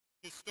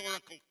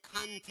historical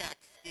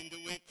context into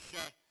which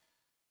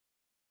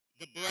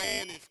the Bray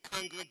and his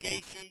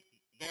congregation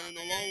there in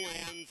the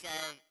lowlands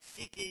are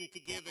seeking to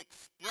give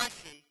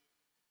expression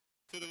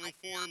to the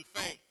Reformed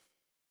faith.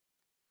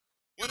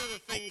 One of the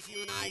things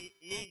you and I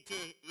need to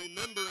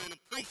remember and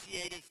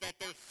appreciate is that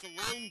they're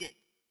surrounded.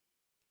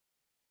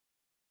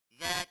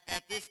 That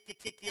at this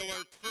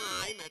particular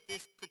time, at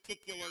this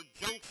particular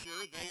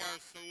juncture, they are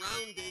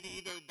surrounded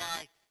either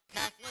by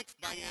Catholics,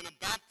 by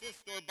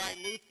Anabaptists, or by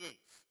Lutherans.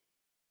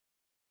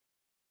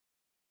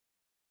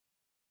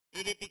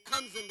 And it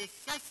becomes a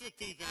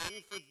necessity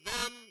then for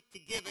them to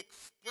give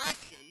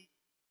expression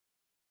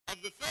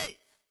of the faith.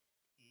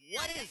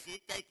 What is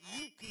it that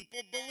you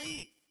people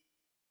believe?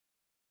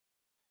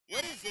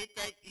 What is it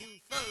that you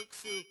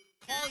folks who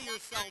call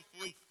yourself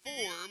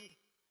Reformed,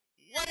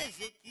 what is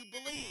it you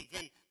believe?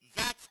 And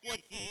that's what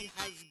he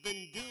has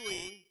been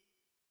doing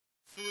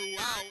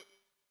throughout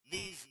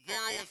these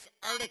various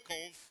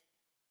articles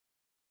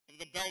of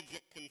the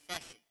Belgic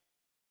Confession.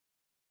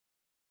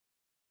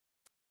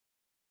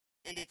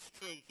 And it's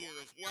true here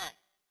as well.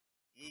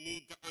 We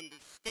need to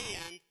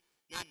understand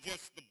not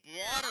just the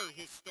broader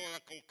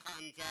historical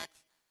context,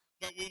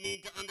 but we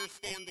need to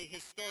understand the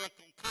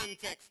historical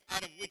context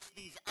out of which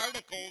these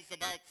articles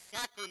about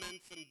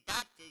sacraments and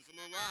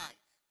baptism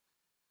arise.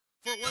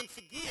 For once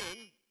again,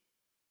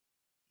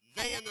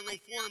 they and the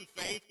Reformed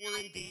faith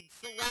were indeed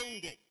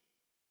surrounded.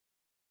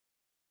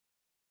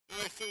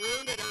 Now, they're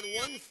surrounded on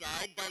one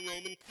side by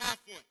Roman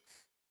Catholics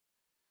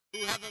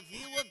who have a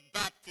view of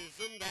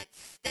baptism that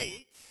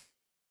states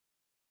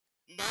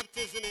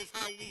baptism is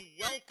how we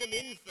welcome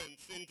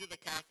infants into the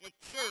Catholic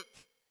Church,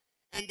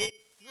 and it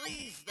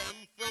frees them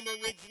from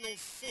original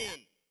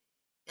sin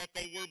that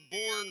they were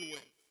born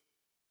with.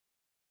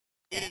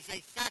 It is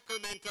a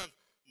sacrament of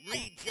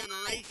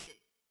regeneration.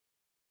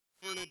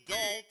 For an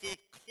adult, it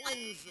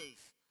cleanses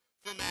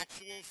from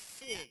actual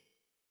sin.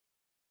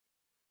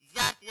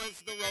 That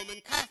was the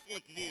Roman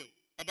Catholic view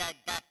about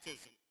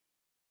baptism.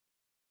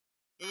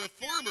 The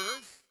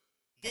Reformers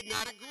did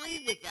not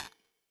agree with that.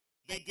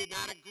 They did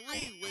not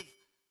agree with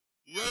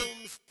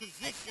Rome's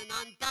position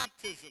on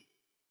baptism.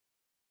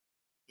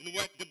 And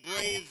what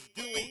Debray is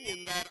doing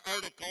in that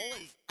article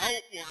is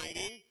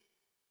outlining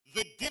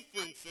the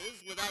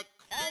differences, without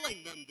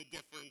calling them the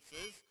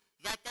differences,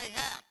 that they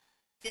have.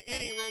 To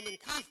any Roman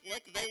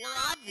Catholic, they were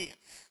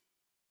obvious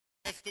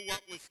as to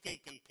what was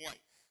taking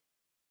place.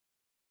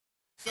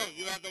 So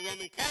you have the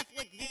Roman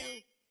Catholic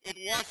view. It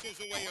washes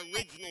away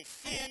original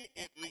sin.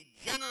 It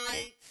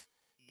regenerates,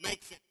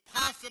 makes it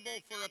possible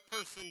for a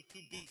person to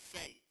be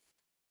saved.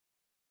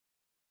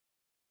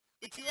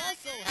 But you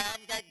also have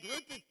that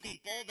group of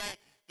people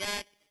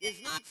that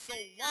is not so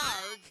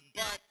large,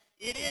 but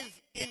it is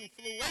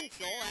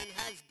influential and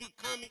has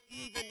become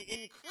even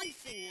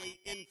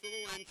increasingly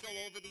influential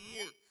over the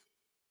years.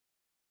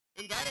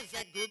 And that is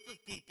that group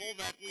of people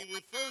that we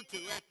refer to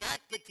at that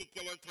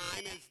particular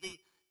time as the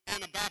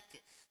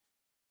Anabaptists.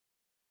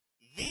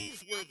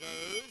 These were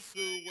those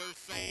who were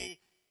saying,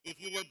 if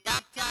you were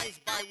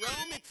baptized by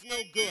Rome, it's no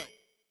good.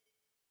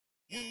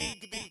 You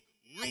need to be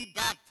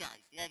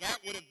rebaptized. Well, that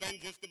would have been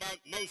just about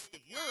most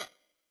of Europe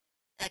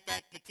at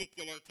that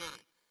particular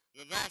time.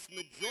 The vast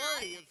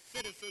majority of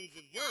citizens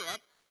of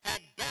Europe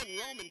had been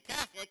Roman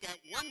Catholic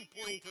at one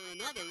point or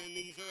another in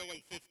these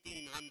early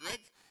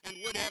 1500s and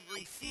would have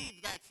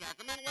received that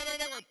sacrament, whether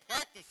they were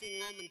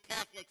practicing Roman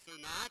Catholics or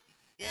not.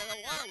 Yeah, the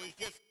water was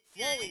just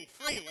flowing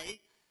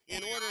freely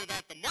in order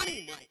that the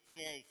money might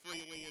flow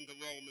freely into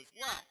Rome as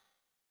well.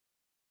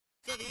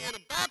 So the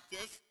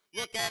Anabaptists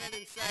look at it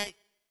and say,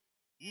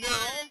 no,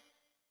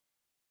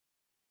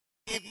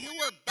 if you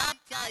were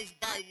baptized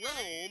by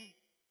Rome,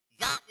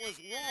 that was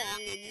wrong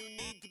and you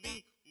need to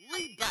be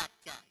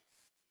rebaptized.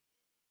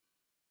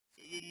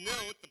 So you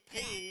note the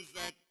pains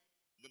that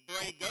the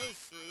Bray goes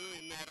through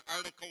in that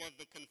article of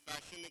the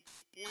confession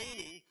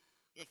explaining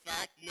the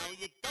fact, no,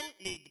 you don't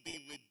need to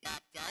be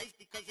rebaptized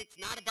because it's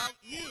not about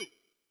you.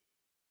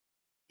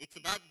 It's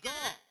about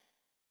God,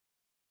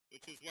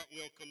 which is what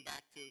we'll come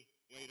back to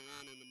later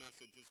on in the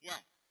message as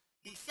well.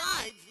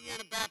 Besides, the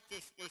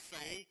Anabaptists were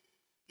saying,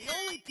 the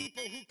only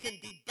people who can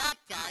be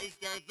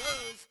baptized are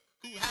those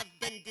who have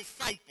been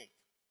discipled.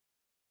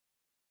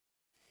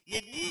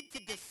 You need to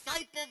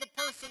disciple the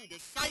person,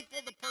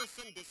 disciple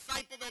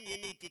them. You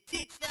need to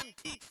teach them,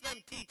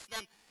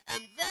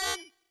 and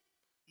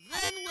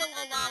then we'll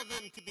allow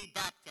them to be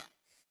baptized.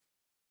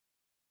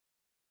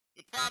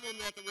 The problem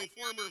that the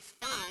Reformers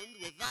found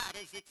with that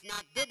is it's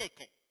not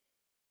biblical.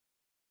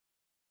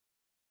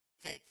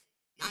 Say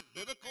it's not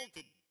biblical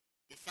to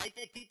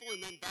disciple people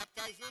and then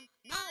baptize them?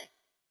 No,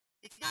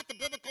 it's not the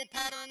biblical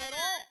pattern at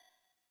all.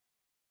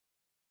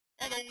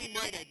 Although we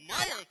might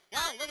admire,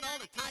 wow, look at all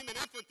the time and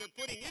effort they're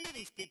putting into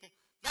these people.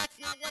 That's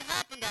not what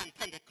happened on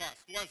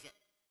Pentecost, was it?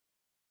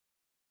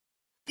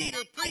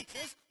 Peter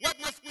preaches, what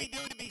must we do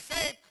to be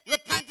saved?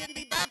 Repent and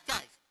be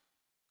baptized.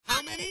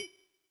 How many?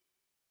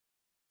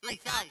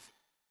 3,000.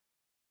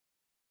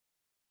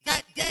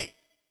 That day.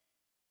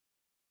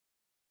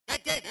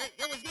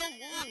 There was no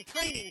long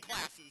training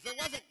classes. There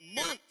wasn't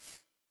months.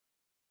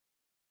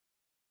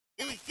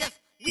 It was just,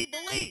 we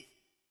believe.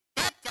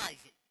 Baptize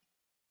him.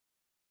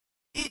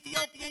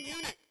 Ethiopian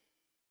eunuch.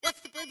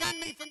 What's to prevent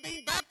me from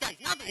being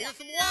baptized? Nothing. Here's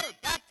some water.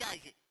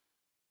 Baptize you.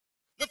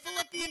 The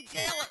Philippian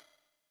jailer.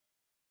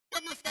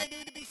 What must I do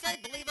to be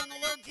saved? Believe on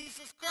the Lord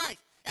Jesus Christ.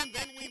 And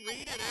then we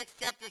read in Acts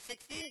chapter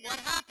 16 what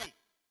happened.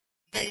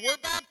 They were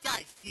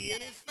baptized, he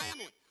and his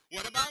family.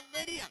 What about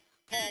Lydia?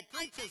 Paul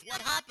preaches.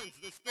 What happens?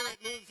 The Spirit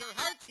moves her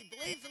heart. She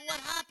believes, and what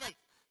happens?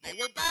 They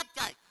were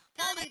baptized.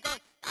 Paul didn't go,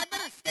 I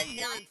better stay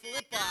here in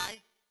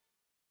Philippi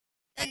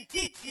and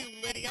teach you,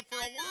 Lydia, for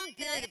a long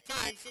period of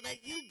time so that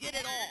you get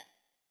it all.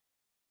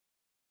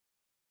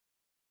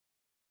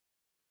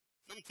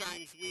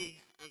 Sometimes we,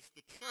 as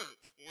the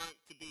church, want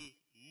to be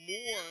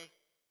more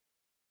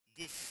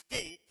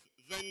distinct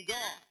than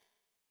God.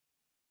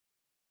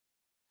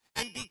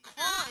 And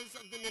because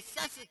of the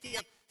necessity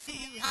of,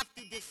 you have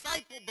to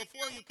disciple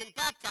before you can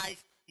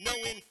baptize, no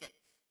infants.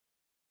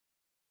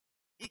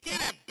 We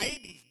can't have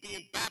babies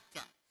being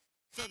baptized.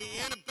 So the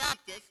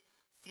Anabaptists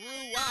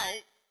threw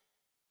out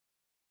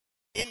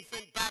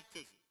infant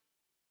baptism,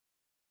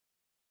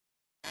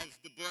 as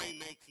Debray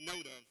makes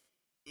note of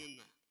in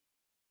that.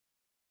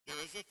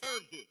 There is a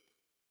third group,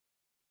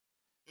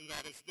 and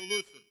that is the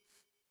Lutherans.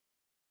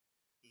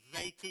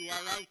 They too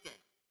are out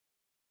there.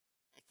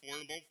 A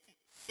formidable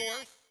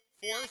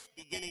force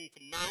beginning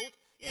to mount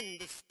in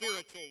the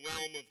spiritual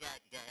realm of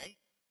that day.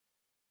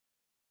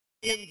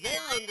 In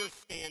their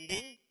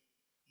understanding,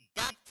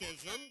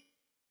 baptism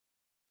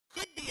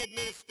could be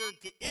administered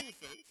to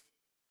infants,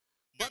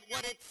 but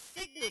what it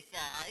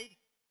signified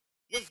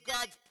was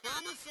God's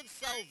promise of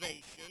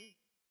salvation,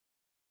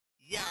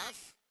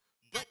 yes,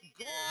 but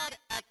God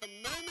at the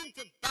moment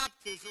of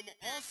baptism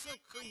also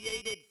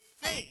created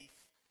faith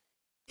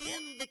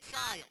in the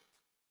child.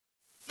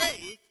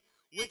 Faith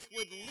which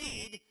would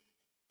lead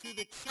to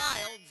the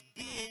child's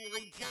being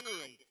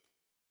regenerated.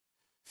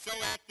 So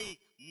at the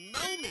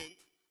moment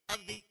of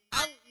the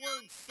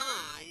outward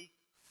sign,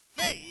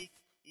 faith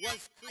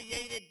was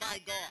created by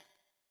God.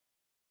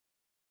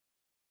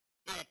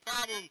 Now the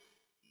problem,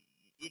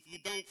 if you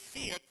don't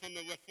see it from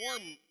the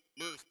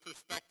Reformers'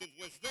 perspective,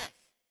 was this.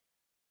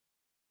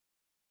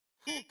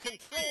 Who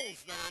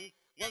controls then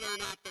whether or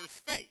not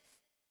there's faith?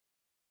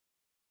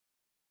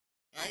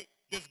 Right?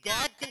 Does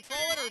God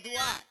control it or do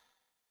I?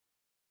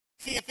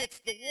 See, if it's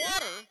the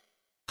water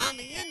on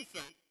the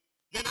infant,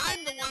 then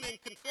I'm the one in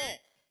control.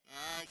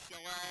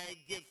 Shall I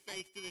give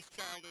faith to this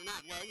child or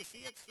not? Well, you see,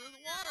 it's through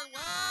the water.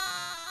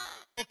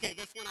 Well, okay,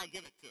 this one I'll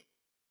give it to.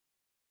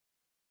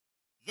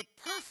 The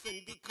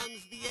person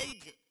becomes the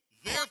agent.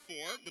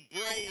 Therefore, the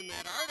Bray in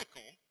that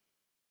article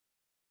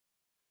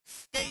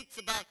states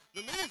about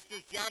the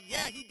minister's job,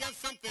 yeah, he does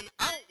something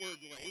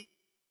outwardly,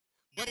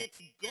 but it's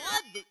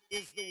God that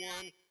is the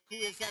one who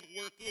is at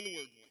work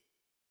inwardly.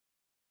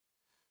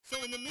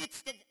 So in the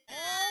midst of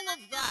all of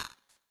that,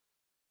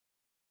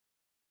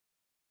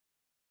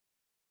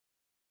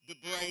 the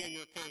Bray in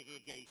your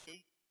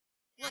congregation,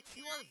 what's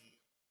your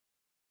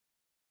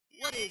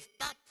view? What is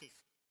baptism?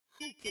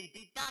 Who can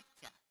be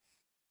baptized?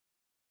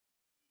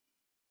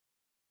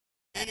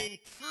 And in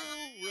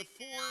true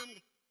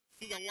Reformed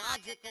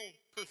theological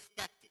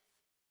perspective,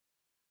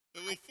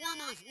 the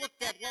Reformers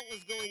looked at what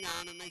was going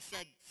on and they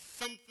said,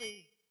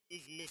 something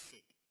is missing.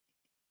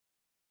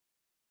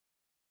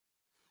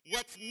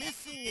 What's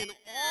missing in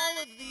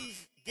all of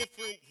these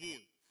different views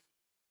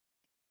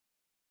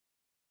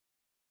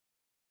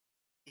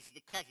is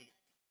the covenant,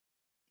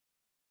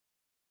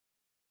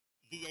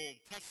 the Old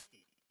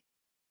Testament.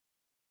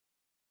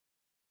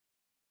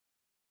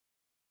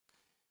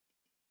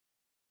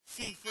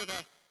 See, for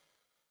the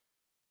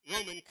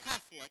Roman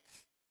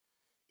Catholics,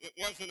 it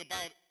wasn't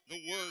about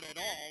the word at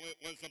all. It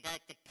was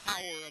about the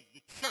power of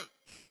the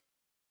church.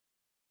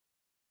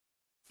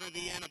 For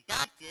the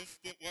Anabaptists,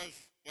 it was,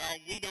 well,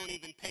 we don't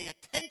even pay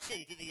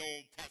attention to the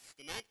Old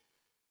Testament.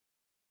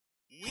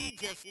 We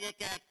just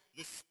look at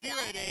the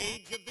spirit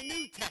age of the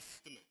New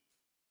Testament.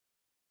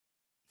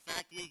 In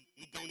fact, we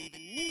don't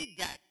even need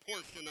that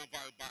portion of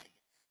our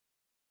Bibles.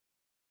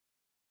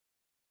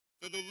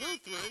 For the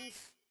Lutherans,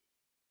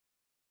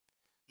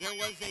 there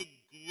was a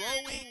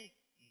growing,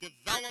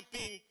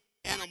 developing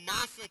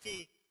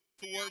animosity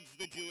towards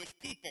the Jewish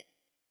people.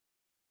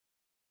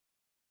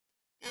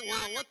 And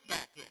want to look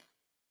back there.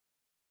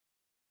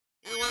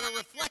 And want to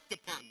reflect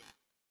upon that.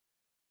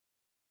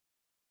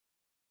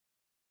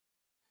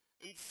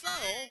 And so,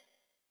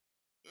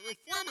 the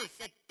Reformers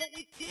said, but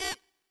we can't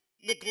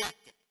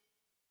neglect it.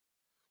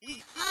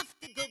 We have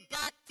to go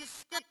back to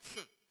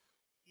Scripture.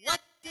 What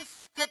does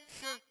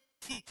Scripture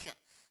teach us?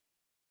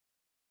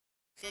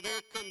 So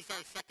there comes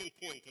our second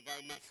point of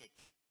our message,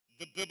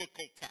 the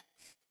biblical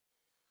text.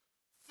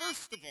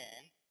 First of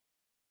all,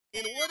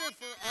 in order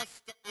for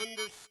us to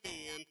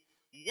understand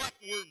what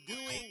we're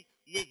doing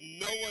with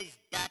Noah's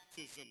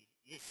baptism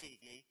this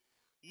evening,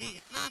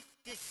 we have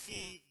to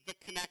see the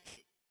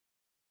connection.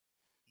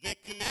 The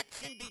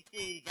connection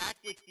between that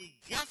which we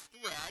just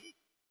read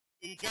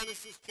in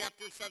Genesis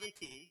chapter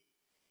 17,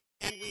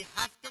 and we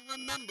have to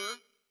remember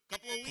a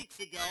couple of weeks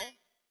ago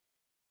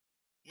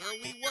where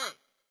we were.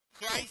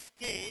 Christ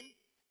came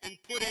and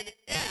put an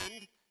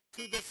end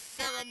to the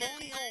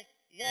ceremonial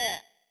law.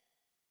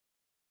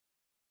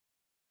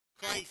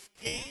 Christ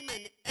came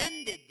and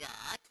ended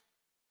that,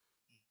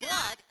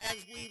 but as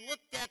we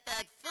looked at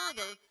that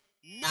further,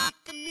 not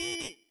the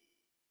meaning.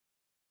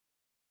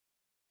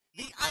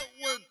 The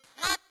outward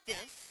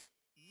practice,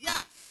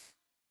 yes,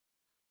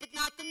 but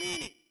not the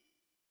meaning.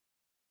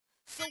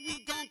 So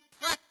we don't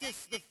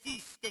practice the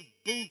Feast of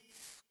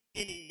Booths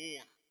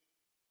anymore.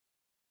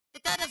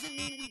 But that doesn't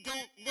mean we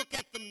don't look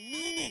at the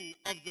meaning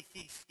of the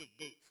Feast of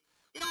Booths.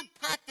 We don't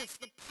practice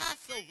the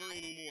Passover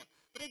anymore.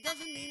 But it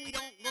doesn't mean we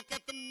don't look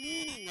at the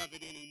meaning of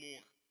it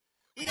anymore.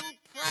 We don't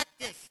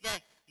practice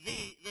the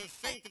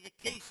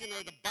sanctification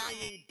or the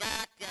buying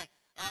back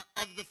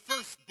of the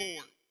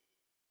firstborn.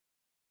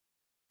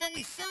 But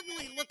we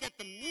certainly look at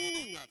the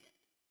meaning of it.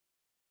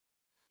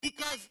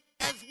 Because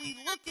as we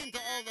look into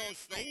all those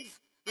things,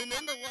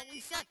 remember what we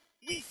said.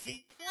 We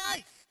see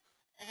Christ.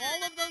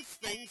 All of those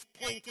things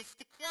point us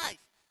to Christ.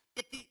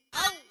 But the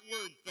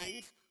outward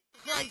things,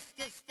 Christ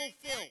has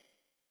fulfilled.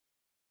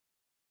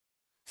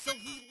 So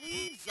he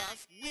leaves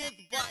us with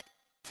but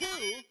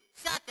two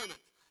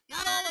sacraments.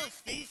 Not all those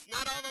feasts,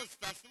 not all those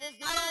festivals,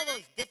 not all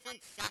those different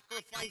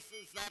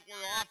sacrifices that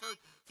were offered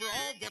for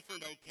all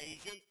different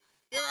occasions.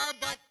 There are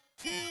but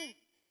two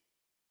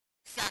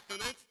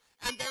sacraments,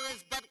 and there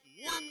is but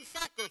one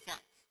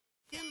sacrifice,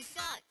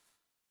 himself.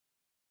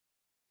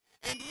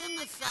 And in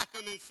the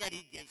sacraments that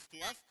he gives to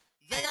us,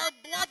 they are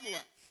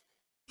bloodless,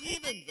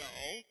 even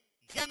though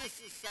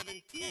Genesis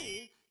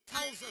 17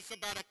 tells us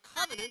about a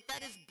covenant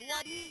that is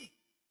bloody.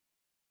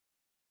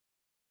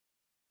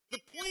 The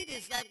point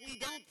is that we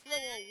don't throw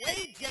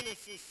away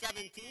Genesis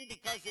 17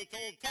 because it's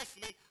Old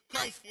Testament.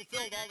 Christ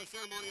fulfilled all the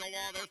ceremonial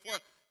law,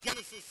 therefore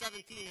Genesis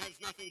 17 has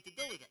nothing to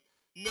do with it.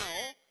 No,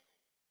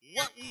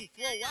 what we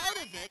throw out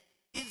of it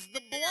is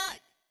the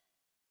blood.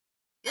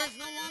 There's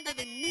no longer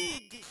the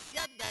need to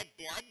shed that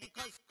blood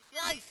because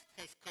Christ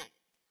has come.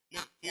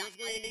 Now, here's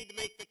where you need to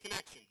make the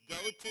connection.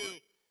 Go to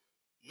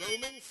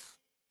Romans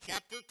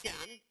chapter 10.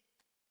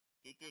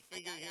 Keep your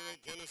finger here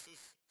at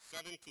Genesis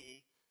 17.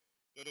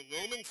 Go to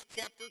Romans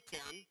chapter 10.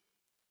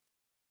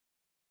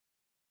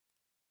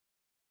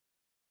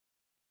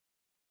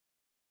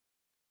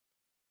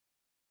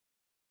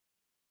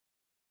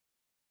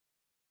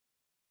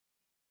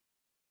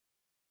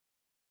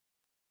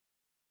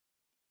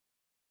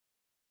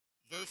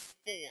 Verse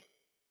 4.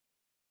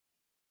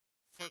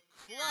 For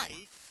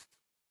Christ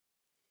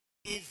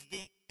is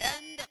the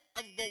end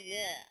of the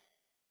law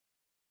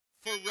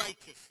for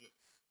righteousness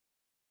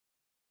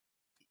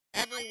to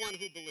everyone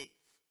who believes.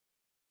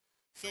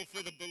 So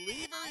for the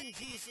believer in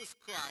Jesus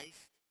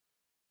Christ,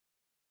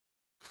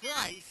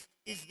 Christ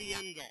is the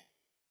end all.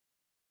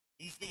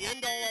 He's the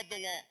end all of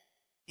the law.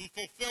 He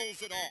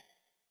fulfills it all.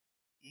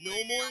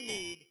 No more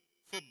need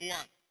for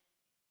blood.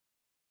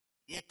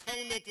 The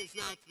atonement is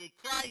now through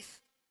Christ.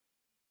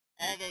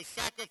 All those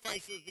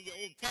sacrifices of the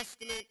Old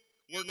Testament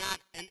were not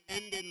an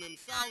end in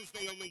themselves.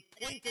 They only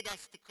pointed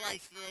us to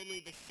Christ. They're only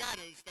the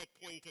shadows that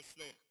point us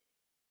there.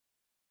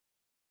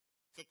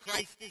 So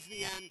Christ is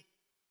the end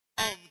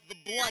of the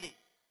bloody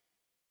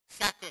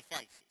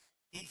sacrifices.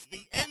 He's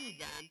the end,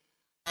 then,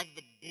 of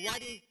the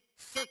bloody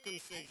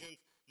circumcisions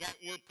that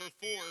were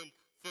performed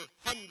for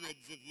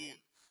hundreds of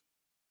years.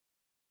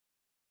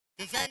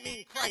 Does that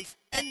mean Christ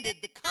ended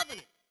the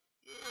covenant?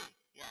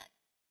 Well,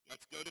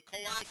 let's go to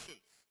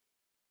Colossians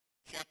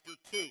chapter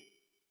 2.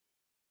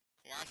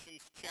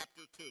 Colossians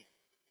chapter 2.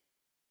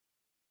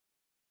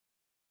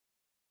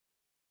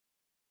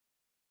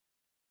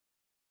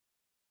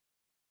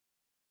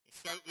 Let's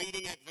start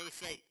reading at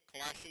verse 8.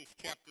 Colossians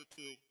chapter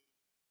 2,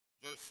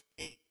 verse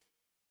 8.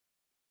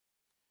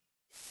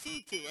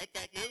 See to it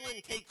that no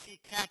one takes you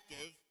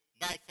captive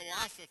by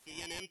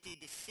philosophy and empty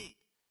deceit,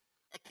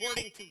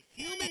 according to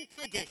human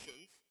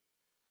traditions,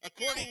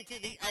 according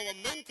to the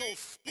elemental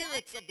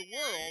spirits of the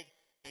world,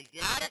 and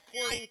not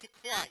according to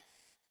Christ.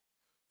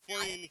 For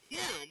in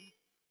him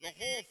the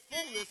whole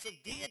fullness of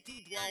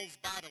deity dwells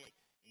bodily.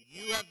 And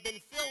you have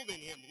been filled in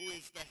him, who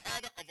is the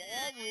head of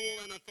all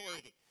rule and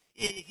authority.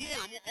 In him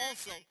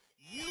also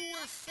you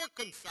were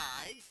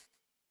circumcised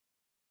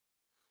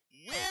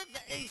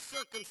with a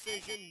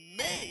circumcision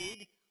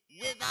made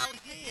without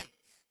hands.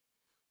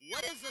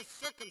 What is a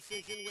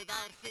circumcision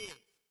without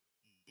hands?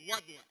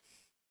 Bloodless.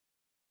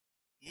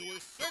 You were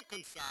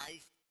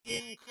circumcised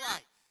in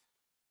Christ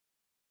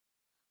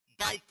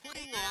by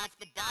putting off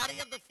the body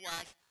of the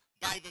flesh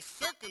by the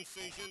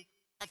circumcision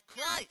of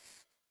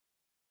Christ.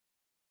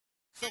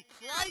 So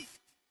Christ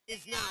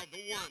is now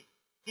the one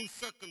who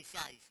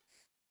circumcises.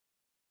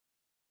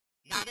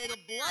 Not in a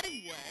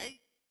bloody way,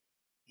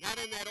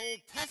 not in that Old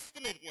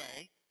Testament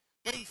way,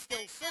 but he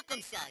still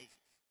circumcises.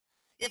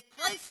 If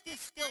Christ is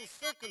still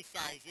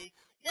circumcising,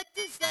 what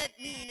does that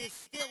mean is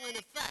still in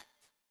effect?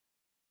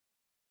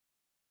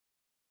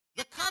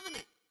 The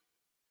covenant.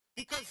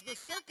 Because the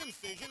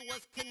circumcision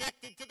was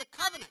connected to the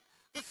covenant.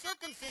 The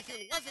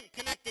circumcision wasn't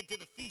connected to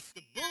the Feast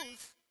of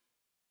Booths.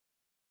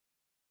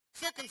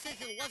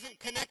 Circumcision wasn't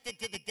connected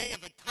to the Day of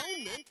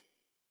Atonement.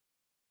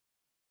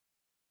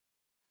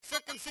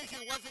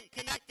 Circumcision wasn't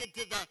connected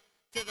to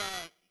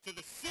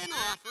the sin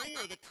offering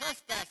or the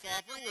trespass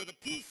offering or the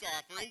peace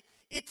offering.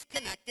 It's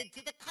connected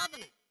to the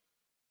covenant.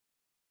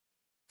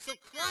 So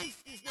Christ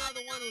is now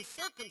the one who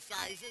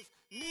circumcises,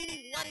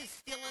 meaning what is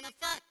still in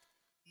effect?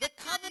 The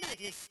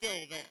covenant is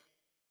still there.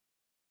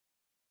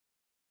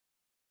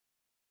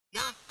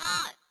 Now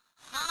how?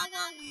 How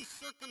are we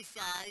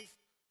circumcised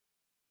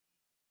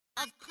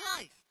of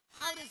Christ?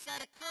 How does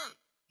that occur?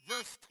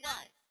 Verse 12.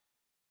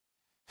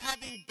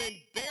 Having been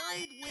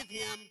buried with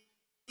him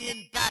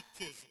in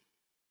baptism,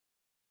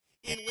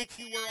 in which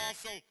you were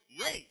also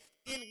raised,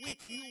 in which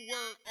you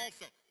were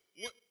also,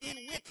 in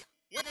which,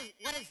 what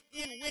is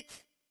in which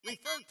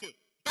referred to?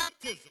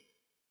 Baptism.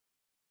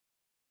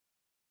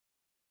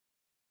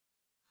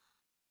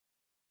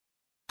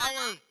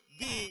 Our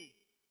being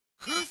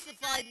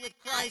crucified with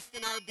Christ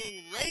and our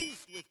being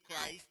raised with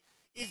Christ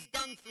is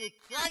done through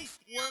Christ's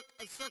work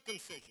of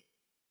circumcision.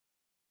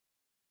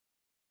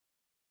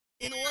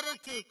 In order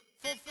to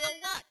fulfill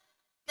what?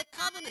 The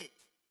covenant.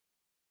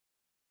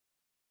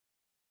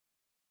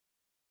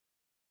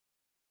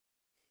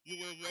 You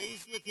were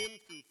raised with him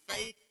through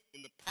faith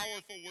in the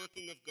powerful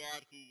working of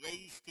God who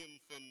raised him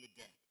from the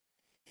dead.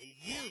 And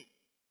you,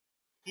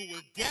 who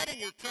were dead in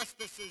your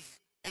trespasses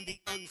and the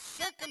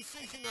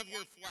uncircumcision of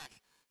your flesh,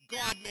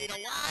 God made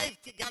alive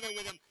together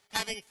with him,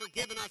 having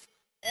forgiven us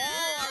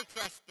all our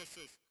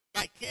trespasses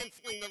by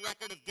canceling the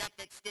record of debt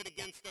that stood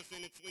against us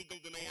in its legal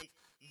demands.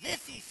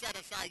 This he set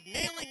aside,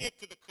 nailing it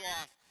to the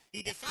cross.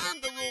 He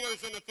disarmed the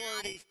rulers and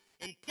authorities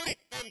and put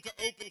them to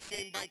open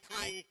shame by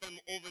triumphing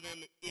over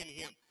them in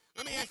him.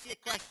 Let me ask you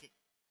a question.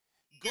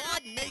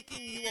 God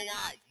making you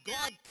alive,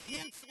 God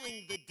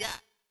canceling the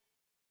debt.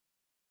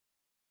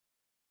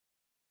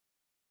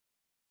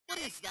 What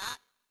is that?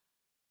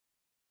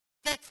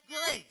 That's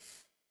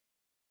grace.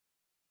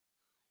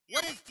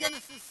 What is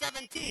Genesis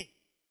 17?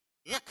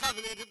 The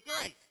covenant of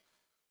grace.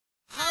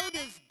 How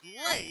does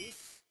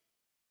grace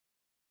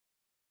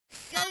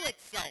show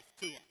itself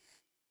to us?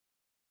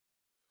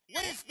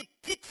 What is the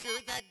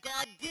picture that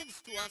God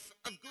gives to us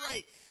of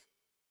grace?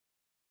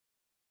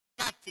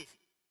 Baptism.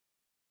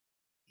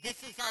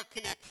 This is our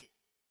connection.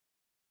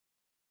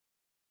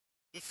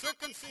 The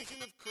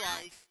circumcision of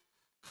Christ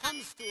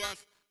comes to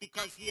us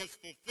because he has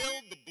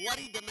fulfilled the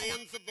bloody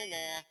demands of the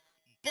law,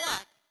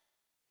 but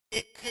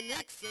it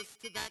connects us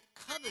to that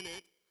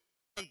covenant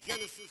of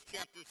Genesis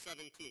chapter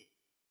 17.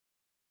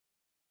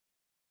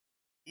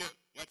 Now,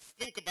 let's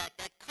think about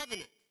that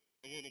covenant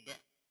a little bit.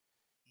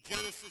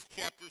 Genesis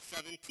chapter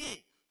 17.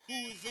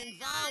 Who's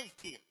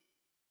involved here?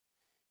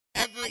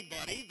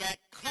 Everybody that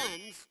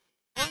comes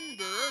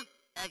under,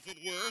 as it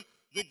were,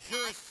 the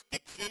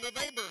jurisdiction of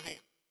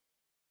Abraham.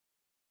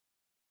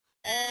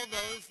 All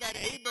those that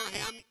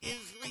Abraham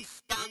is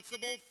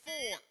responsible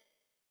for.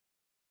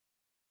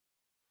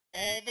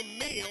 All the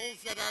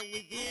males that are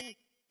within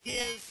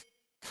his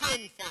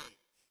confines.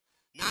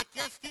 Not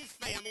just his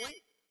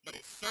family, but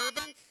his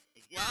servants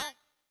as well.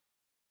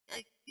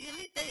 Okay? Do you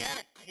think they had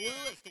a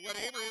clue as to what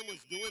Abraham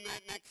was doing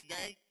that next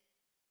day?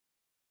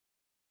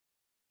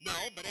 No,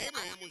 but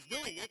Abraham was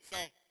doing it, so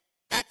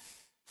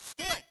that's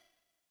stood.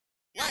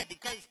 Why?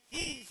 Because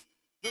he's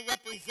the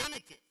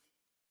representative.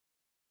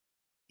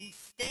 He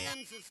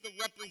stands as the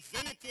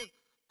representative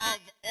of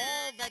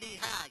all that he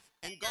has.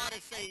 And God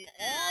is saying,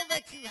 all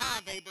that you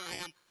have,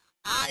 Abraham,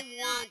 I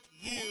want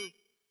you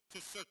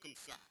to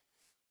circumcise.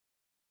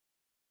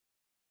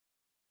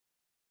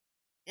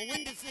 Well,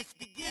 when does this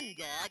begin,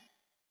 God?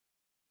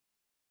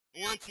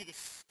 I want you to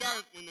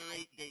start when they're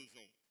 8 days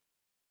old.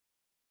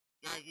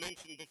 Now, I've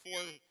mentioned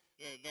before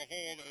there's a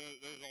whole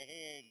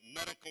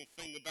medical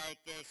thing about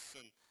this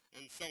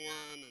and so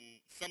on, and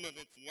some of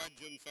it's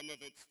legend, some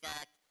of it's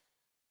fact.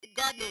 But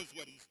God knows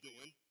what he's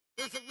doing.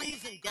 There's a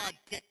reason God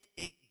picked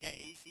 8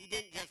 days. He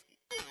didn't just,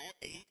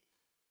 8.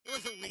 There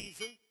was a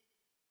reason,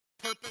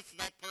 purpose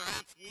that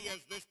perhaps we, as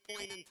this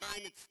point in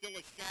time, it's still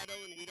a shadow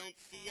and we don't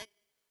see it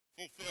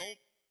fulfilled.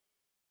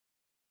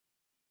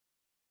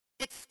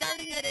 But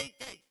starting at 8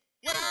 days,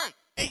 what are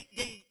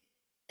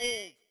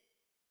 8-day-old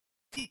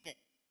people?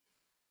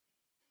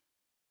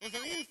 Those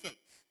are infants.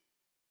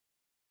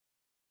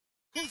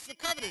 Who's the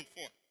covenant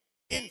for?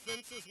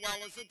 Infants as well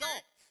as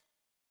adults.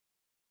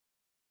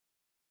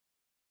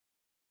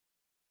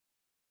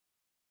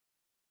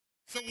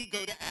 So we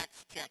go to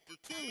Acts chapter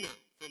 2 now.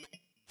 From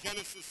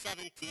Genesis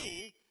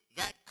 17,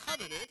 that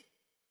covenant,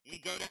 we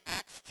go to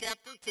Acts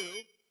chapter 2.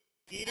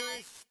 Peter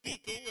is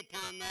speaking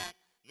upon that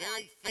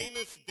very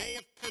famous day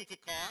of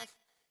Pentecost.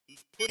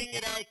 He's putting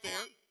it out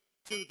there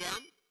to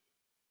them.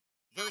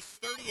 Verse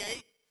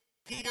 38,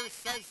 Peter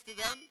says to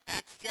them,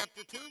 Acts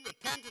chapter 2,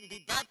 repent and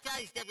be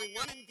baptized, every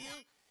one of you,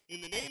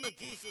 in the name of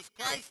Jesus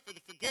Christ for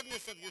the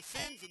forgiveness of your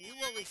sins, and you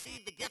will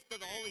receive the gift of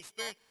the Holy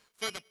Spirit.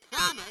 For the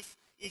promise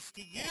is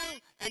to you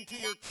and to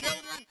your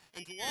children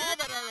and to all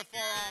that are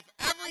afar off,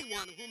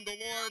 everyone whom the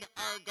Lord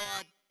our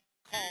God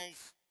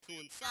calls to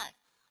himself.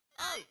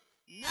 Oh,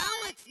 now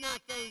it's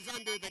not those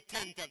under the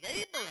tent of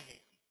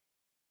Abraham.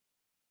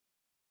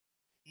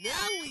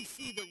 Now we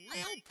see the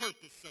real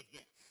purpose of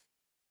this.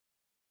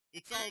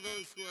 It's all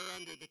those who are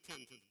under the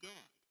tent of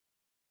God.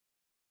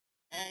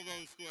 All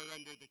those who are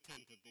under the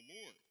tent of the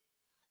Lord.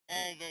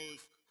 All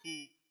those who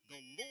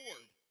the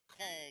Lord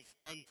calls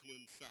unto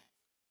himself.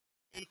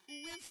 And who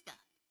is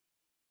that?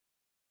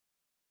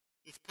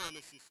 This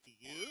promise is to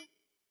you.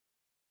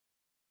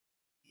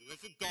 You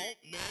as adult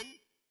men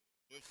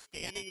who are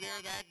standing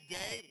there that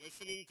day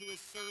listening to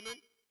his sermon.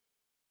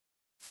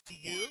 It's to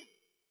you.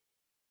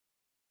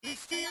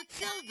 It's to your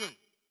children.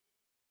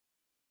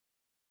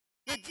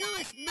 The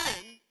Jewish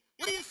men,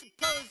 what do you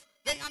suppose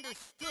they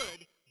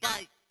understood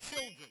by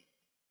children?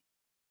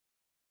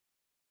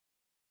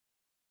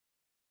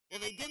 Well,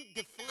 they didn't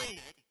define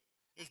it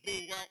as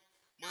being, well,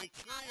 my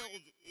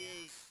child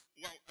is,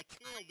 well, a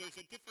child,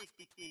 there's a difference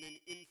between an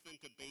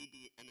infant, a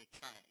baby, and a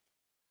child.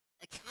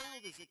 A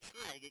child is a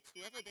child. It's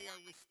whoever they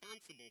are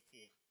responsible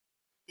for.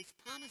 This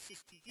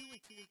promises to you and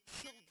to your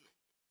children.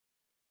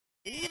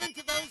 And even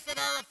to those that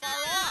are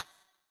afar off.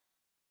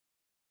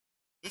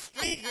 The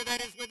stranger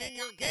that is within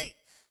your gates.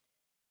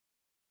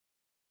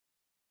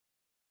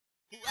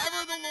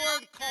 Whoever the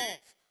Lord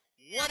calls,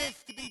 what is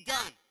to be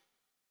done?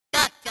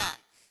 Baptize.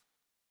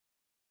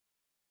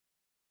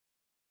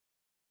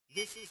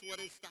 This is what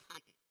is to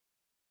happen.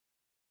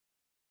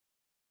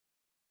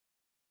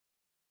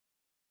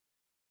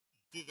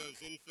 Do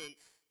those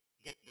infants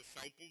get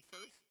discipled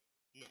first?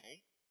 No.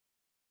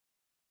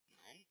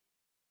 No.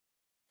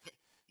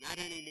 Not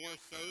any more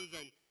so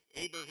than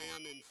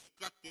Abraham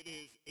instructed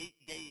his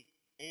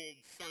 8-day-old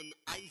son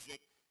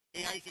Isaac.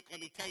 Hey, Isaac,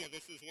 let me tell you,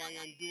 this is why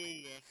I'm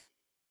doing this.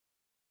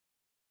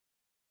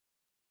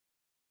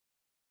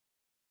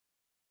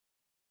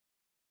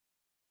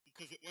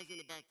 Because it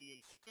wasn't about the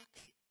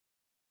instruction.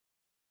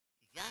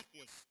 That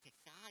was to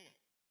follow.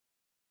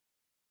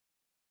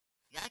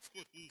 That's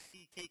what we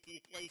see taking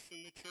place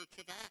in the church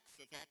of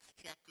Acts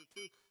chapter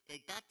 2.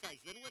 They baptize.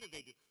 Then what do?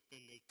 Then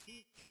they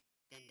teach.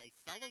 Then they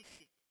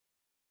fellowship.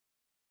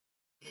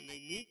 Then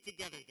they meet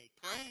together. They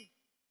pray.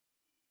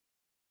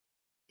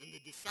 And the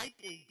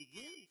discipling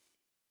begins.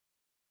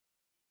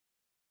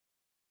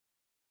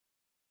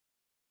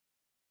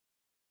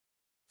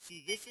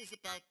 See, this is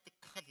about the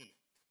covenant.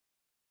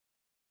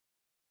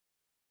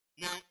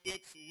 Now,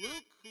 it's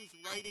Luke who's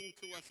writing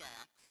to us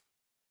Acts.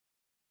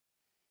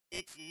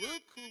 It's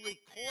Luke who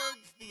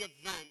records the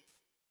event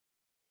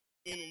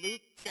in Luke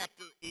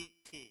chapter 18.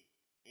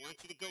 I want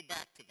you to go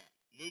back to that.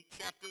 Luke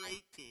chapter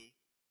 18.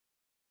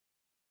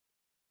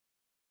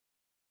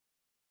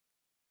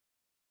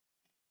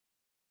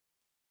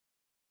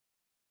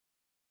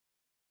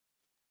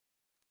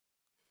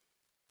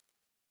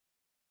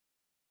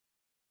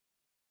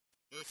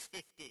 Verse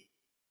 15.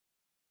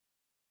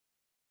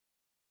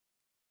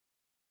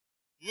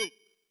 Luke,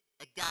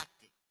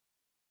 adopted.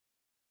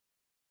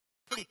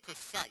 Pretty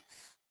precise.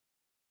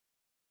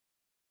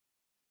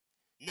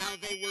 Now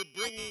they were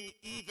bringing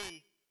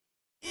even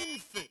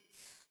infants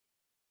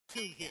to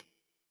him.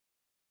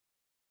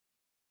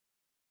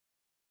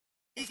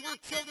 These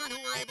weren't children who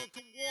were able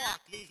to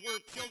walk. These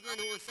weren't children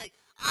who were saying,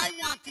 I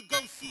want to go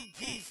see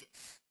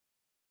Jesus.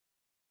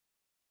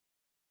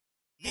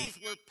 These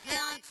were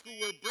parents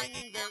who were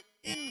bringing their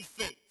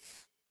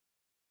infants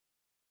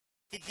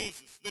to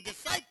Jesus. The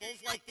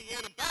disciples, like the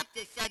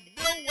Anabaptists, said,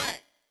 no way.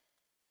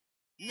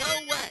 No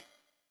way.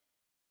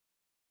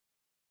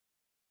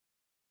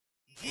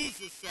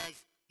 Jesus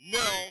says, no,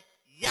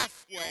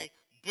 yes way,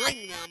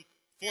 bring them,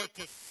 for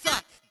to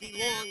such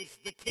belongs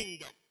the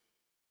kingdom.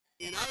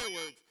 In other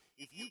words,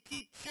 if you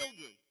keep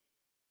children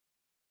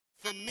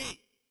from me,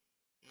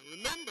 now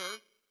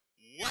remember,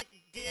 what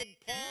did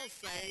Paul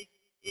say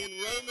in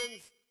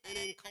Romans and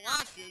in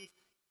Colossians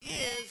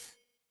is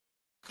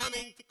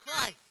coming to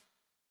Christ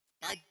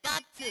by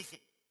baptism.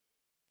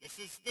 This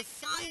is the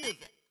sign of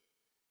it.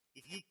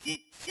 If you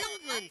keep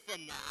children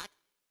from that,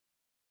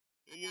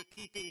 then you're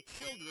keeping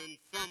children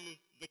from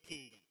the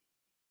kingdom.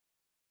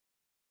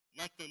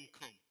 Let them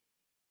come.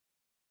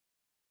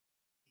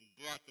 He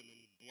brought them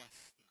and he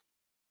blessed them.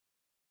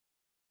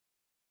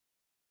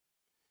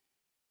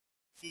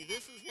 See,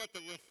 this is what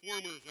the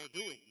reformers are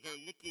doing.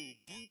 They're looking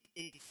deep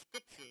into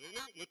Scripture. They're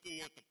not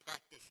looking at the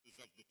practices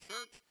of the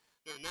church.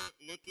 They're not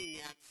looking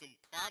at some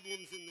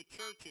problems in the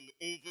church and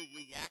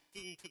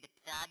overreacting to the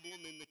problem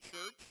in the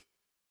church.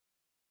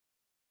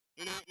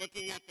 They're not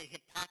looking at the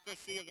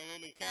hypocrisy of the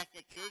Roman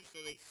Catholic Church, so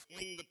they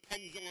swing the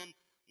pendulum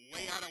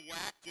way out of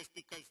whack just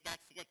because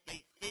that's what they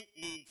think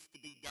needs to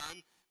be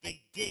done. They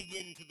dig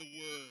into the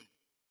Word.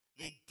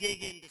 They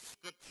dig into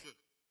Scripture.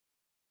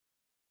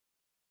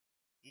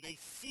 And they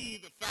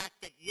see the fact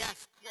that,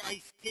 yes,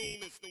 Christ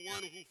came as the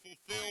one who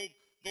fulfilled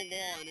the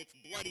law and its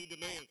bloody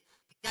demands.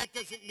 But that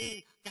doesn't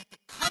mean that the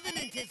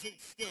covenant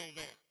isn't still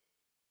there.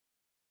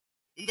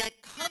 And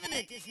that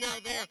covenant is now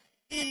there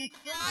in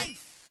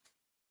Christ.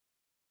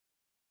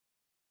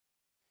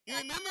 You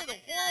remember the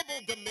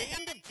horrible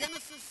demand of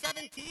Genesis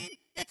 17?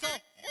 It's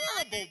a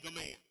horrible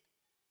demand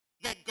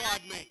that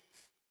God makes.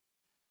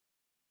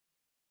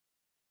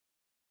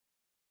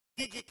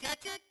 Did you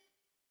catch it?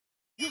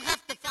 You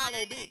have to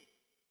follow me.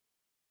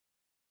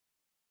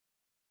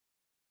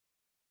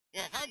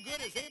 Well, how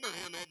good is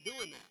Abraham at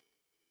doing that?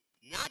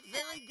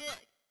 very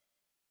good.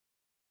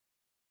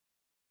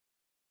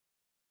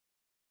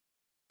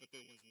 But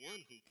there was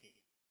one who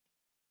came,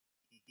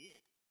 who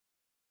did.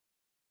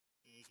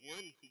 There was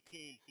one who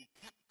came, who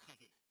kept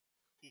covenant,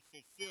 who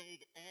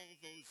fulfilled all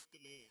those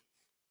demands.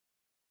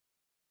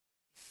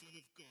 The Son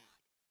of God,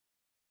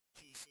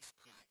 Jesus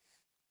Christ,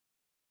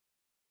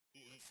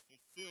 who has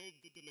fulfilled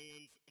the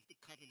demands of the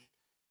covenant.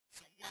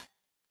 So what?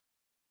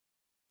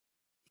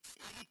 It's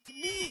not up to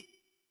me.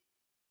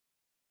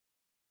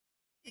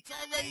 It's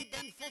already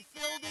been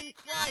fulfilled in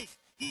Christ.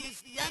 He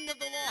is the end of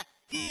the law.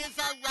 He is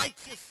our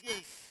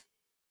righteousness.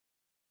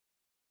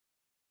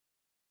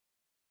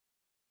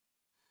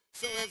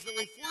 So as the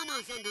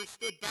Reformers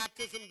understood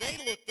baptism, they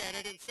looked at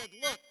it and said,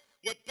 look,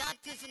 what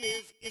baptism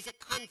is a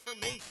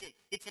confirmation.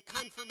 It's a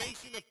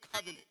confirmation of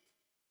covenant.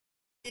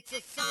 It's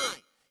a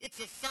sign. It's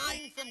a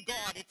sign from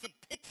God. It's a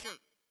picture.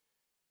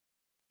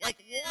 Like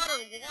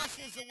water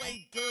washes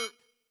away dirt.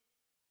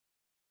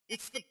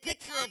 It's the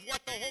picture of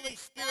what the Holy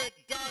Spirit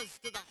does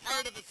to the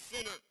heart of a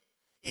sinner.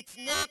 It's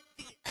not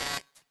the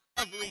act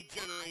of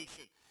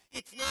regeneration.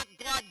 It's not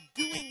God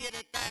doing it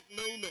at that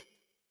moment.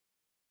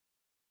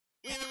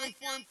 We in the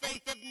Reformed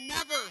faith have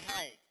never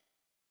held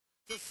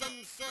to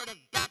some sort of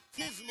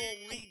baptismal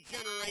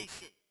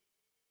regeneration.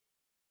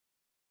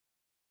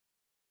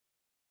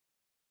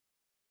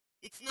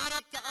 It's not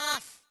up to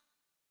us.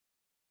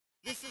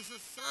 This is a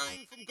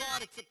sign from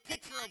God. It's a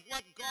picture of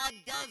what God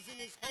does in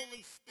his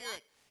Holy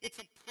Spirit. It's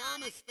a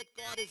promise that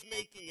God is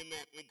making in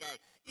that regard.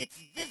 It's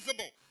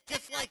visible,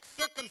 just like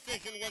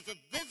circumcision was a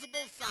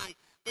visible sign.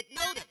 But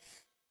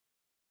notice,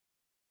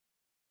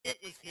 it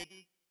was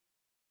hidden.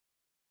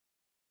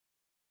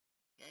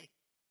 Okay?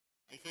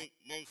 I think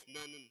most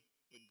men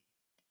would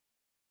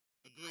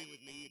agree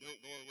with me. You don't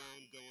go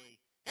around going,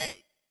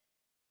 hey,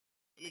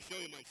 let me show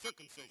you my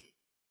circumcision.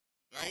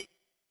 Right?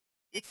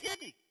 It's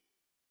hidden.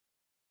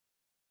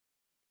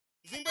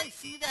 Does anybody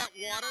see that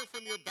water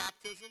from your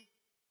baptism?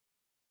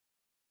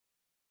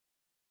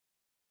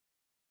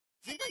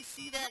 Does anybody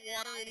see that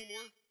water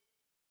anymore?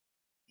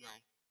 No.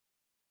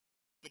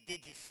 But did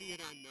you see it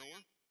on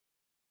Noah?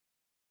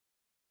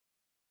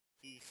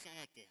 So you saw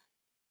it there.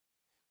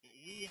 What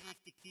we have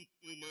to keep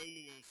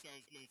reminding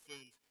ourselves, my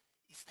friends,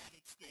 is that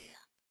it's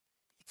there.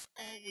 It's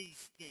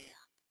always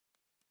there.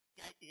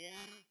 That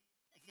water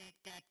of that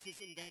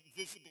baptism, that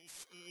visible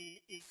sign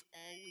is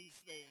always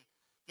there.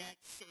 That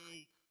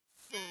sign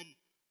from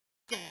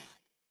God.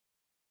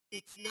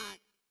 It's not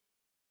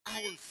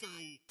our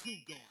sign to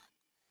God.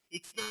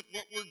 It's not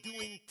what we're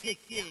doing to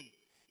him.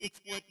 It's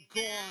what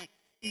God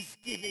is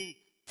giving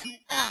to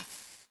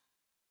us.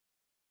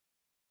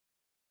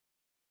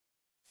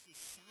 It's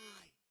a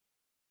sign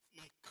of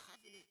my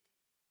covenant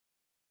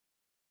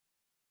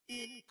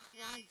in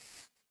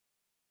Christ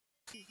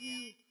to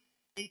you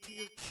and to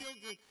your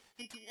children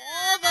and to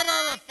all that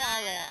are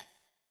afar off.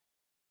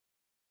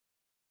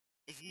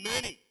 As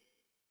many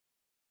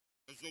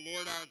as the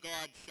Lord our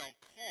God shall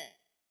call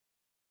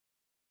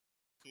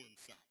to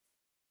himself.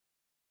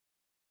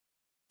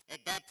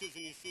 At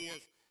baptism, you see,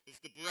 as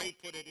the Bray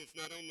put it, is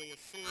not only a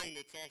sign,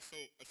 it's also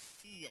a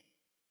seal.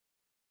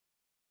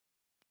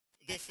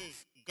 This is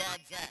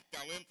God's act.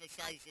 I'll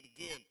emphasize it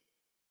again.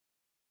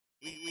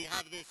 We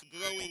have this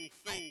growing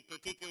thing,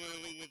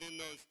 particularly within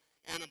those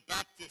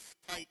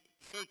Anabaptist-type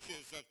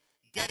churches, of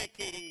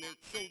dedicating their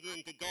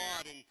children to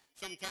God, and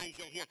sometimes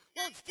you'll hear,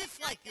 well, it's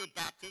just like your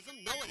baptism.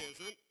 No, it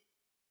isn't.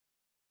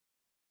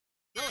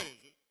 No, it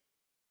isn't.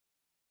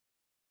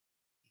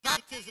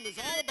 Baptism is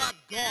all about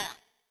God.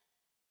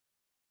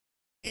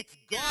 It's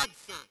God's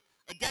son.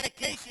 A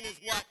dedication is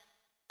what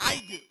I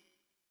do.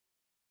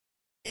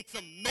 It's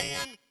a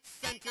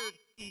man-centered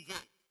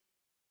event.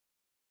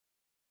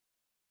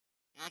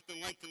 I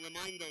often like to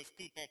remind those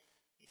people,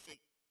 they say,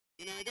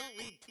 I don't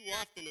read too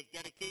often of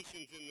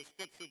dedications in the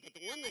scripture, but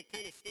the one that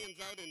kind of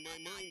stands out in my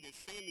mind is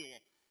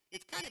Samuel.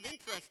 It's kind of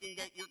interesting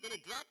that you're going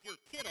to drop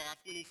your kid off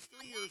when he's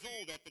 3 years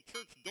old at the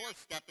church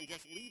doorstep and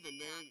just leave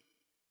him there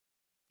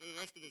for the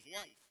rest of his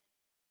life.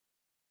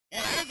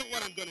 Well, that isn't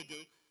what I'm going to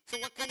do. So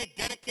what kind of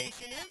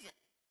dedication is it?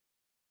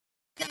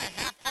 What kind of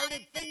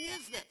half-hearted thing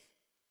is this?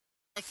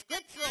 A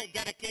scriptural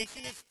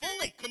dedication is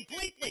fully,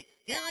 completely.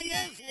 Here he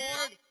is,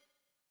 Lord.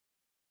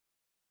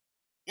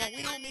 Well,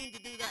 we don't mean to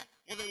do that.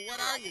 Well, then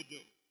what are you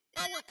doing?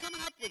 Well, we're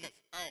coming up with this.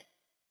 Oh,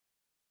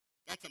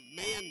 that's a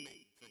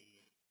man-made thing.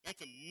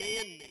 That's a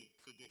man-made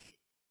tradition.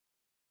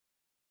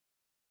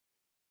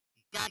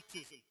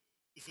 Baptism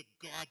is a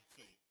God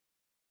thing.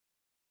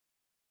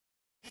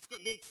 That's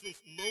what makes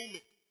this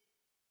moment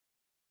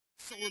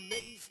so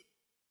amazing,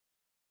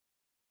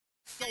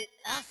 so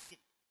awesome,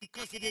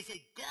 because it is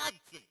a God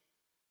thing.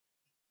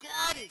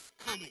 God is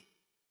coming.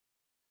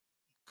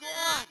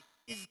 God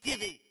is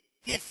giving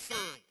his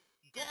sign.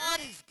 God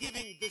is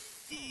giving the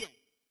seal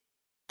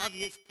of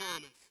his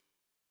promise.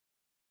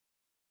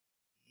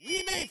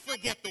 We may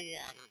forget the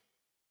water,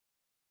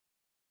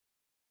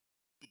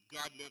 but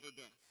God never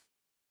does.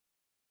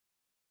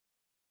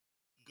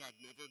 God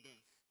never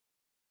does.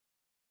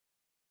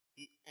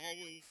 He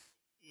always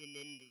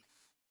remembers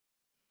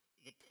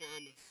the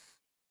promise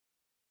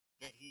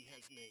that he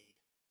has made,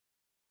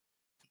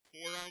 to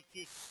pour out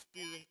his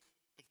Spirit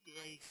of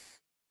grace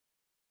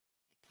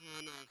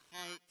upon our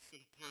hearts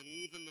and upon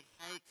even the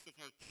hearts of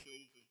our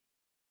children,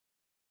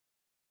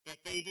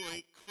 that they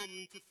might come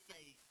to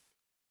faith.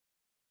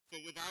 For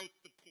without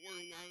the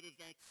pouring out of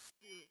that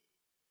Spirit,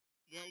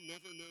 they'll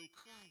never know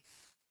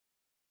Christ.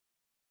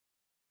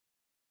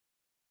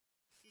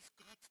 This is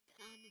God's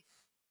promise.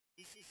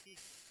 This is his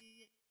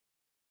seal.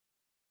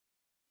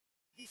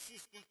 This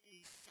is what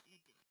we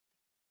celebrate.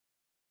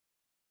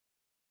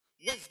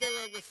 Was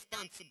there a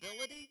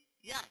responsibility?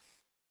 Yes.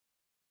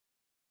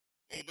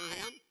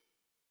 Abraham,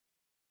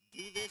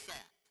 do this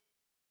act.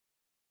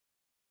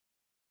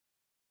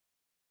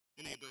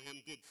 And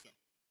Abraham did so.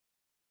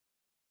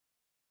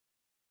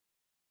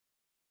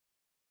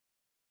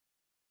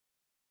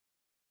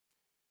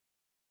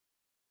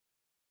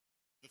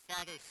 The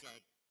father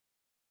said,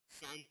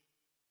 son,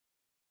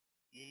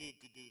 you need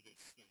to do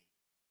this thing.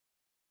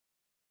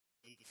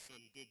 And the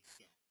son did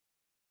so.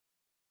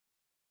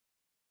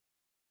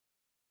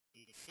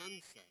 And the son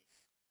says,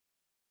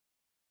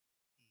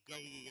 go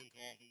ye into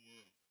all the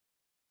world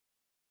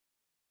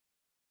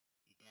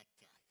and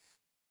baptize.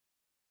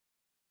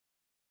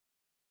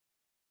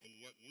 And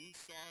what we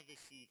saw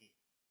this evening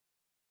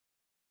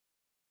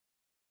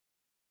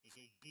was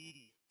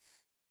obedience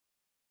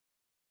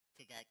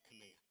to that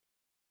command.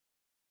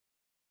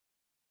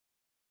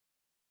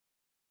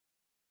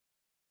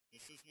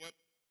 This is what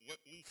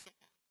we saw.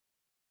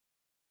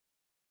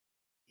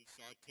 We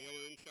saw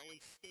Taylor and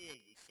Shelley stand.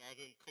 We saw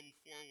them come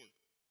forward.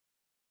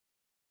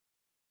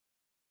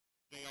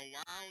 They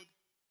allowed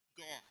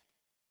God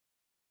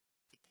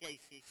to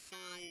place his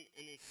sign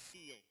and his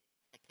seal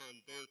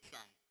upon their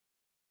child.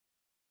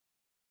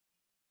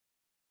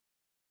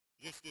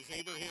 Just as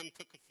Abraham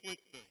took a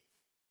flint knife,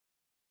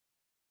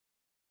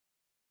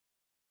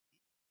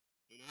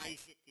 when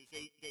Isaac is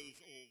 8 days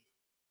old,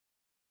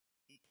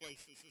 he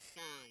places a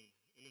sign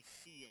and a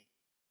seal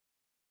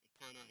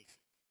upon Isaac.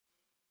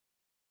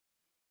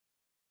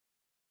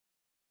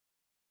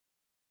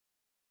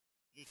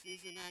 This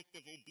is an act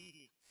of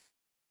obedience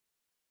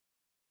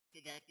to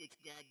that which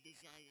God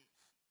desires.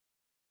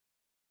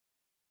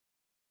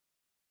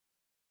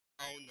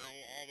 Oh no,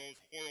 all those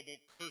horrible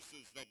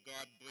curses that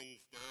God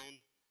brings down,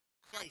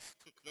 Christ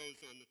took those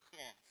on the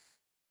cross.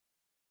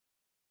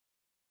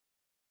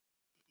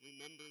 But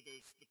remember,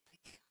 there's the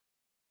picture.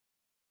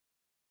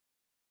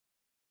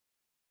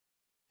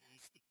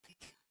 There's the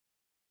picture.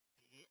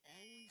 And we're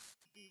always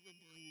to be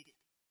reminded.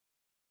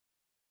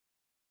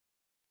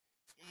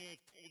 That's why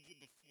I've told you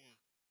before.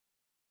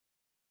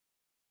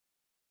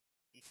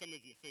 And some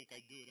of you think I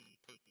do it on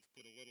purpose,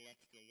 put a little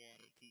extra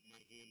water, keep my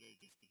hand there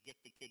just to get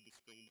the kid to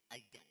scream.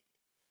 I don't.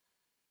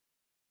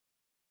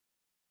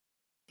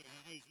 But I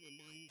always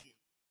remind you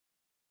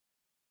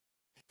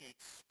that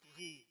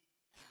scream,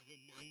 I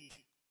remind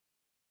you.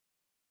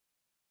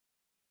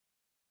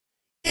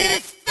 It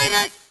is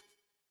finished!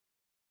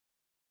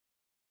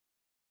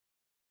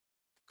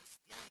 Because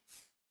that's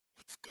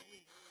what's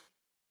going on.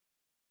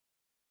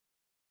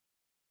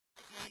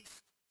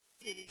 Christ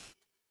finished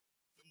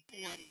the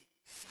bloody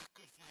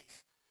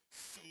sacrifice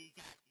so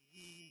that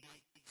we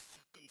might be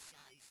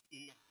circumcised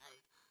in the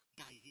heart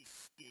by his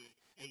Spirit.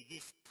 And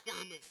this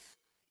promise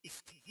is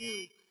to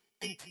you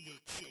and to your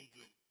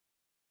children.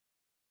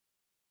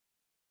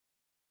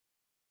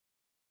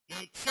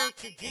 Now,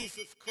 Church of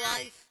Jesus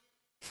Christ,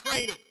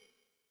 train them,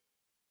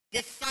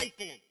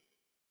 disciple them,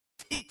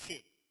 teach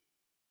him.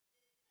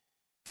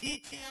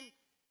 Teach him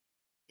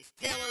as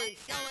Taylor and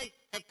Shelley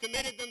have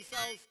committed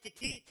themselves to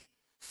teach.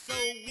 So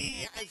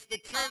we as the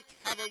church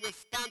have a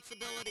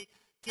responsibility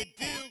to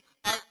do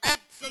our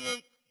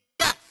absolute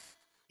best.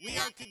 We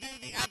are to do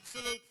the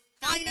absolute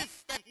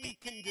finest that we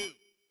can do.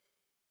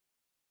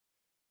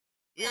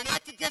 We are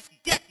not to just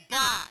get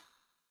by.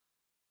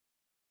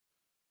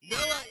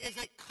 Noah is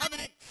a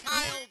covenant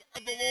child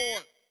of the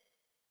Lord,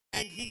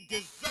 and he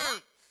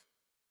deserves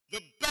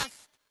the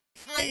best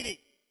training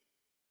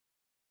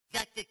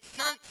that the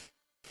church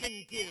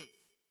can give.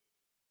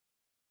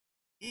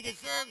 He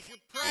deserves your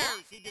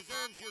prayers. He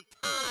deserves your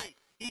time.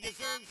 He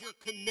deserves your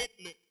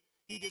commitment.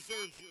 He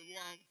deserves your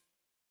love.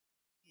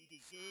 He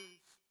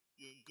deserves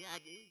your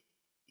godly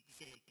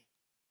example.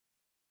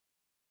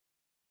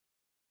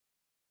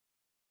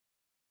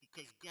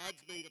 Because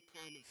God's made a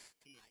promise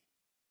tonight.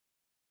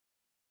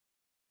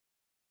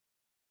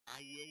 I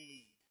will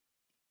lead.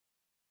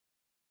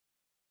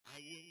 I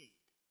will lead.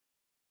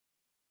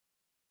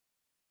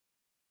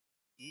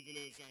 Even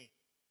as I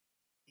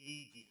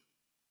lead you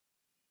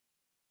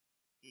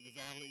through the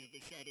valley of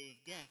the shadow of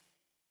death,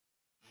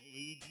 I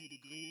lead you to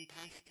green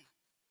pasture.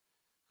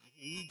 I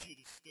lead you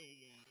to still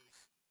waters.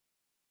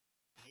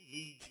 I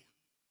lead you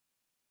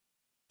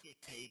to a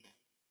table.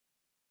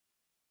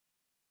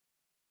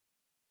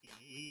 And I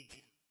lead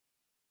you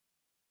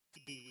to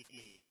be with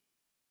me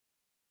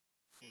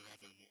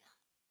forevermore.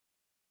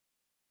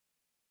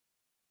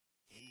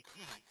 In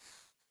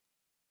Christ,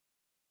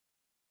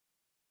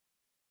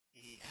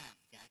 we have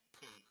that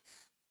promise.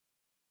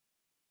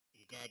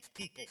 And God's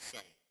people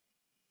say,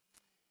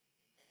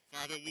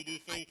 Father, we do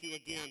thank you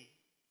again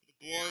for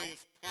the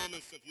glorious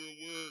promise of your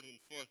word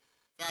and for,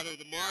 Father,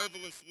 the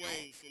marvelous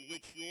ways in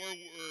which your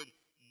word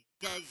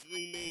does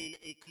remain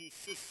a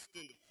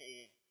consistent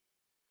whole.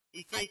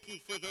 We thank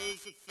you for those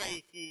of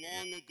faith who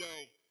long ago,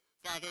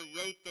 Father,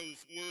 wrote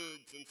those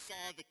words and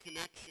saw the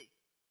connection,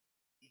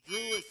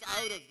 drew us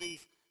out of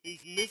these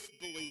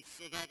misbeliefs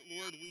so that,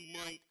 Lord, we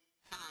might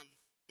have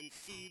and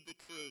see the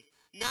truth,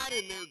 not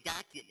in their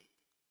document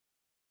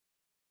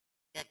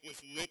that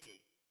was written,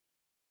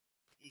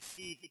 but we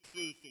see the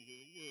truth in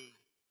your word.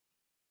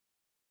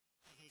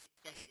 All those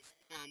precious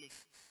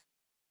promises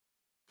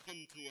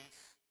come to us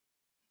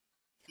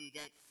through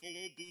that full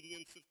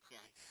obedience of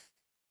Christ,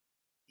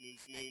 in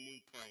whose name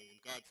we pray.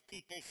 And God's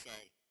people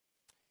say,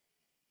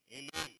 amen.